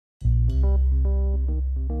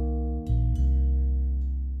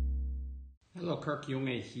Kirk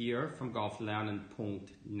Junge hier vom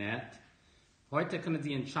Golflernen.net. Heute können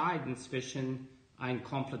Sie entscheiden zwischen ein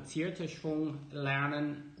komplizierter Schwung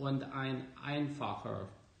lernen und ein einfacher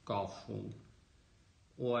Golfschwung.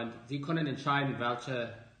 Und Sie können entscheiden,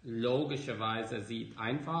 welche logischerweise sieht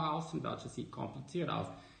einfach aus und welche sieht kompliziert aus.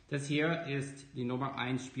 Das hier ist die Nummer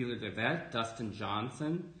 1 Spieler der Welt, Dustin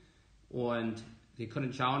Johnson. Und Sie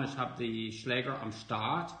können schauen, ich habe die Schläger am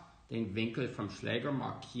Start, den Winkel vom Schläger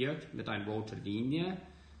markiert mit einer roten Linie.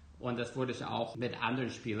 Und das würde ich auch mit anderen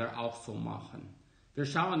Spielern auch so machen. Wir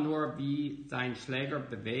schauen nur, wie sein Schläger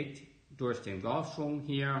bewegt durch den Golfschwung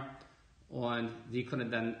hier. Und Sie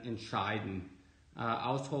können dann entscheiden.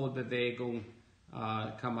 Ausholbewegung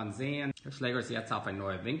kann man sehen. Der Schläger ist jetzt auf ein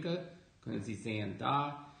neuer Winkel. Können Sie sehen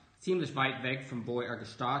da. Ziemlich weit weg von wo er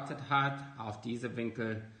gestartet hat, auf diese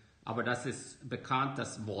Winkel. Aber das ist bekannt,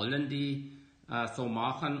 das wollen die so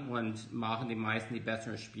machen und machen die meisten, die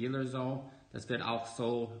besseren Spieler so. Das wird auch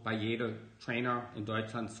so bei jedem Trainer in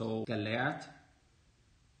Deutschland so gelehrt.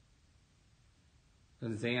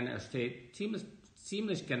 Sie sehen, er steht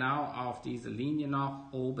ziemlich genau auf dieser Linie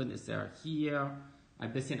noch. Oben ist er hier,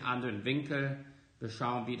 ein bisschen anderen Winkel. Wir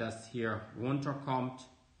schauen, wie das hier runterkommt.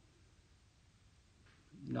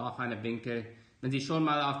 Noch einen Winkel. Wenn Sie schon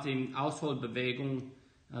mal auf den Ausholbewegungen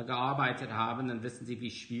gearbeitet haben, dann wissen Sie, wie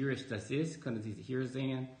schwierig das ist. Können Sie hier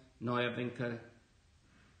sehen, neuer Winkel.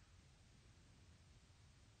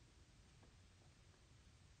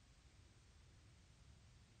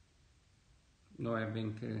 Neuer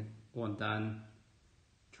Winkel und dann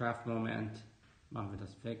Treffmoment. Machen wir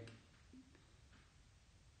das weg.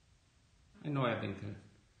 Ein neuer Winkel.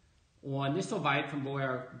 Und nicht so weit von wo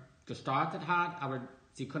er gestartet hat, aber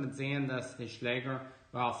Sie können sehen, dass der Schläger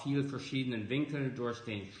war auf vielen verschiedenen Winkeln durch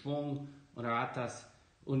den Schwung und er hat das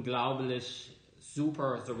unglaublich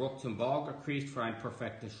super zurück zum Ball gekriegt für einen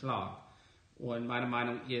perfekten Schlag. Und meine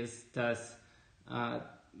Meinung ist, dass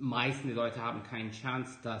meisten Leute haben keine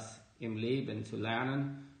Chance, das im Leben zu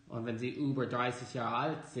lernen. Und wenn sie über 30 Jahre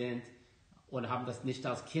alt sind und haben das nicht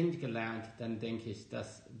als Kind gelernt, dann denke ich,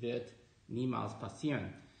 das wird niemals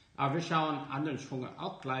passieren. Aber wir schauen anderen Schwung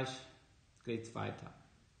auch gleich. Geht's weiter.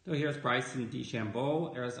 So, hier ist Bryson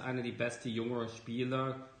DeChambeau. Er ist einer der besten jüngeren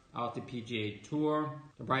Spieler auf der PGA Tour.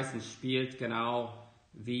 Der Bryson spielt genau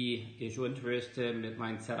wie ich unterrichte mit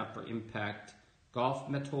meinem Setup for Impact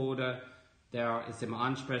Golfmethode. Der ist in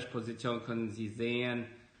Ansprechposition, können Sie sehen,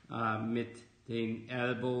 mit den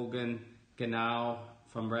Ellbogen genau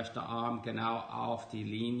vom rechten Arm genau auf die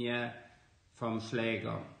Linie vom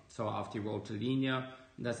Schläger, so auf die rote Linie.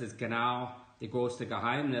 Und das ist genau das größte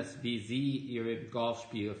Geheimnis, wie Sie Ihr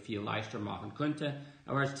Golfspiel viel leichter machen könnte.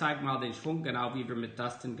 Aber ich zeige mal den Schwung, genau wie wir mit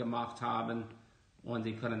Dustin gemacht haben. Und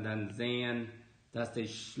Sie können dann sehen, dass der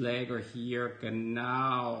Schläger hier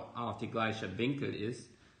genau auf die gleiche Winkel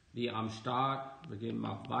ist wie am Start. Wir gehen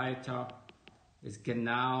mal weiter. Ist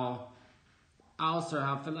genau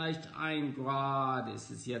außerhalb, vielleicht 1 Grad, ist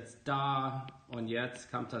es jetzt da. Und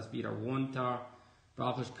jetzt kommt das wieder runter.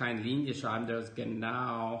 Brauche ich keine Linie schreiben, der ist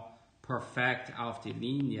genau perfekt auf die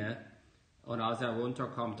Linie. Und als er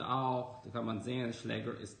runterkommt auch, da kann man sehen, der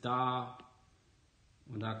Schläger ist da.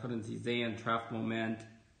 Und da können Sie sehen, Treffmoment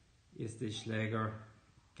ist der Schläger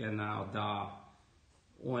genau da.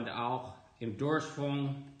 Und auch im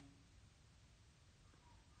Durchschwung,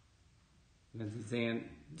 wenn Sie sehen,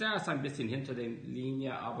 der ist ein bisschen hinter der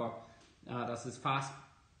Linie, aber das ist fast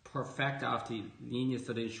perfekt auf die Linie.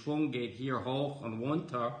 So der Schwung geht hier hoch und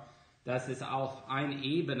runter. Das ist auch eine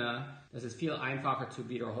Ebene. Das ist viel einfacher zu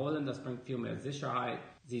wiederholen. Das bringt viel mehr Sicherheit.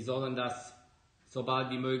 Sie sollen das so bald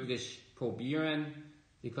wie möglich probieren.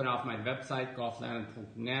 Sie können auf meiner Website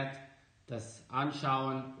golflernen.net das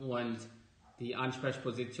anschauen und die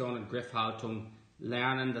Ansprechposition und Griffhaltung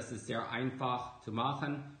lernen. Das ist sehr einfach zu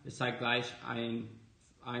machen. Ich zeige gleich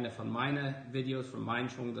eine von meinen Videos, von meinem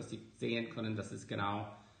Schwung, dass Sie sehen können, dass es genau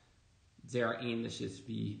sehr ähnlich ist,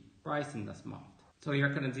 wie Bryson das macht. So, hier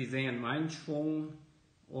können Sie sehen meinen Schwung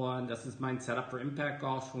und das ist mein Setup for Impact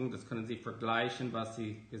Golfschwung. Das können Sie vergleichen, was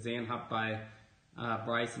Sie gesehen haben bei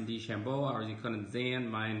Bryson DeChambeau. Aber Sie können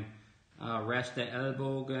sehen, mein rechter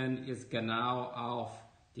Ellbogen ist genau auf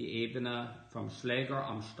die Ebene vom Schläger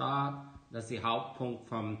am Start. Das ist der Hauptpunkt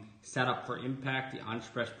vom Setup for Impact, die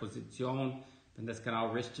Ansprechposition. Wenn das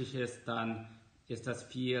genau richtig ist, dann ist das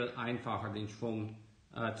viel einfacher, den Schwung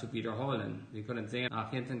zu wiederholen. Sie können sehen,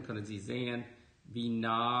 nach hinten können Sie sehen, wie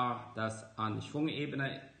nah das an die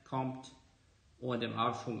Schwungebene kommt und im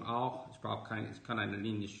Abschwung auch. Ich kann eine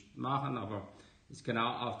Linie machen, aber ist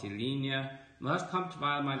genau auf die Linie. Und das kommt,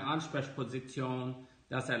 weil meine Ansprechposition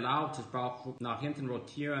das erlaubt. Ich brauche nach hinten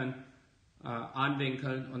rotieren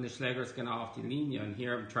anwinkeln und der Schläger ist genau auf die Linie. Und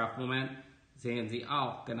hier im Treffmoment sehen Sie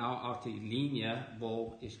auch genau auf die Linie,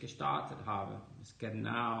 wo ich gestartet habe. Ist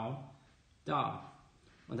genau da.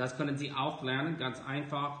 Und das können Sie auch lernen, ganz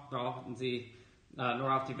einfach. Brauchen Sie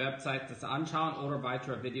nur auf die Website das anschauen oder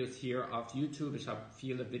weitere Videos hier auf YouTube. Ich habe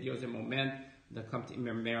viele Videos im Moment, da kommt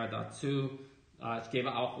immer mehr dazu. Ich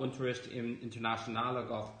gebe auch Unterricht im Internationalen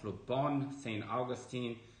Golfclub Bonn, St.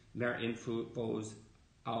 Augustin. Mehr Infos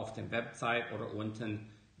auf der Website oder unten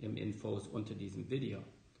im Infos unter diesem Video.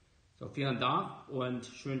 So, vielen Dank und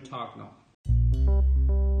schönen Tag noch.